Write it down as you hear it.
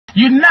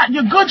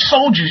You're good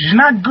soldiers. You're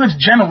not good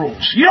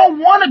generals. You don't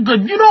want to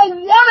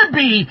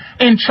be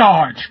in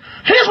charge.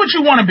 Here's what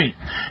you want to be.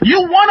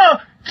 You want to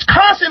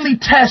constantly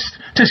test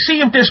to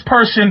see if this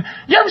person,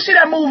 you ever see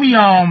that movie,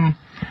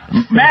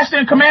 Master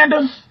and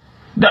Commander?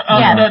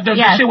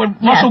 The shit with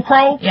Russell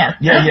Crowe? Yeah.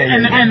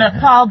 And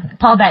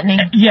Paul Bettany.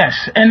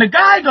 Yes. And the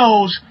guy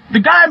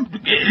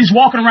is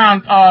walking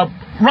around,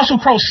 Russell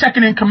Crowe's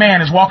second in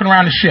command is walking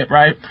around the ship,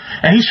 right?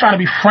 And he's trying to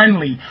be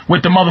friendly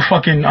with the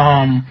motherfucking,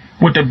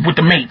 with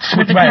the mates.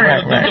 With the crew.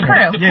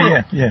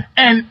 Yeah.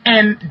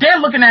 And they're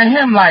looking at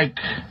him like,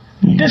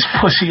 this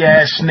pussy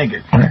ass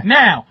nigga. Right.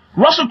 Now,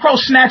 Russell Crowe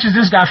snatches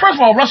this guy. First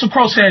of all, Russell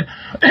Crowe said,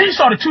 he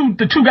saw the two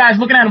guys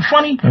looking at him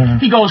funny.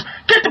 He goes,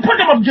 put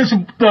them up against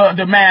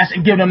the mast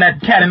and give them that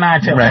cat and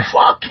nine tails. Right.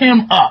 Fuck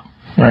him up.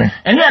 Right.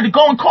 And he had to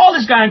go and call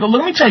this guy and go,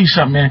 look, let me tell you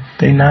something, man.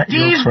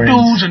 These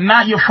dudes are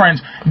not your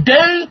friends.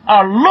 They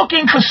are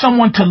looking for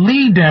someone to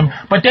lead them,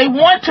 but they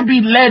want to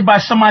be led by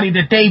somebody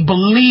that they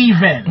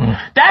believe in.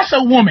 That's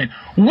a woman.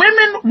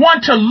 Women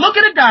want to look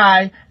at a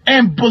guy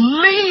and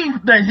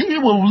believe that he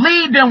will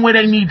lead them where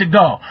they need to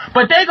go.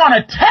 But they're going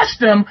to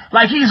test him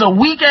like he's a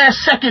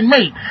weak-ass second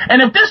mate.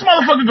 And if this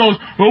motherfucker goes,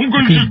 I'm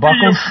going to just be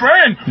your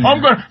friend,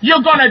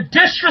 you're going to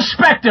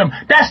disrespect him.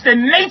 That's the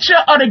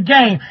nature of the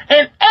game.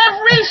 In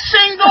every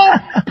single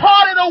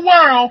part of the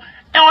world,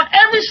 on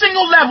every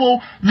single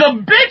level,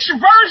 the bitch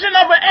version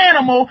of an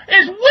animal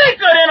is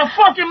weaker than a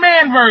fucking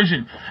man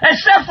version.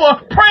 Except for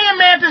praying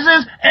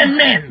mantises and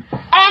men.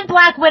 And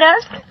black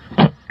widows.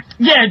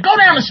 Yeah, go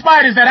down to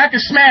spiders that I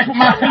can smash with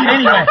my feet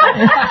anyway.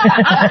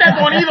 I'll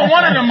step on either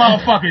one of them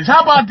motherfuckers.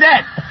 How about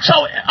that?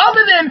 So,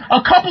 other than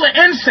a couple of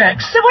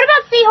insects... So what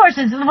about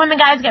seahorses when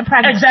the guys get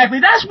pregnant?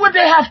 Exactly. That's what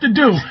they have to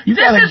do. This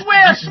is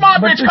where a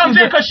smart bitch comes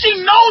in, because she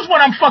knows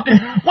what I'm fucking...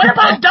 What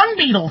about dung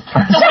beetles?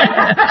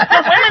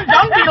 The women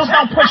dung beetles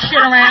don't push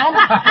shit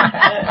around.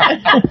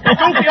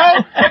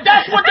 But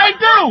that's what they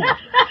do.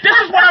 This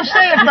is what I'm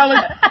saying,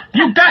 fellas.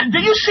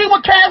 Do you see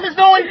what Cav is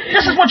doing?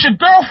 This is what your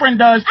girlfriend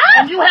does,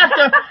 and you have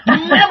to...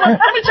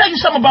 Let me tell you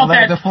something about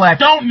that.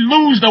 Don't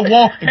lose the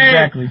war.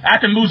 Exactly. Hey, I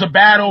can lose a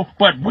battle,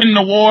 but win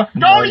the war.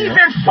 Don't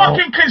even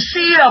fucking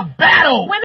concede a battle.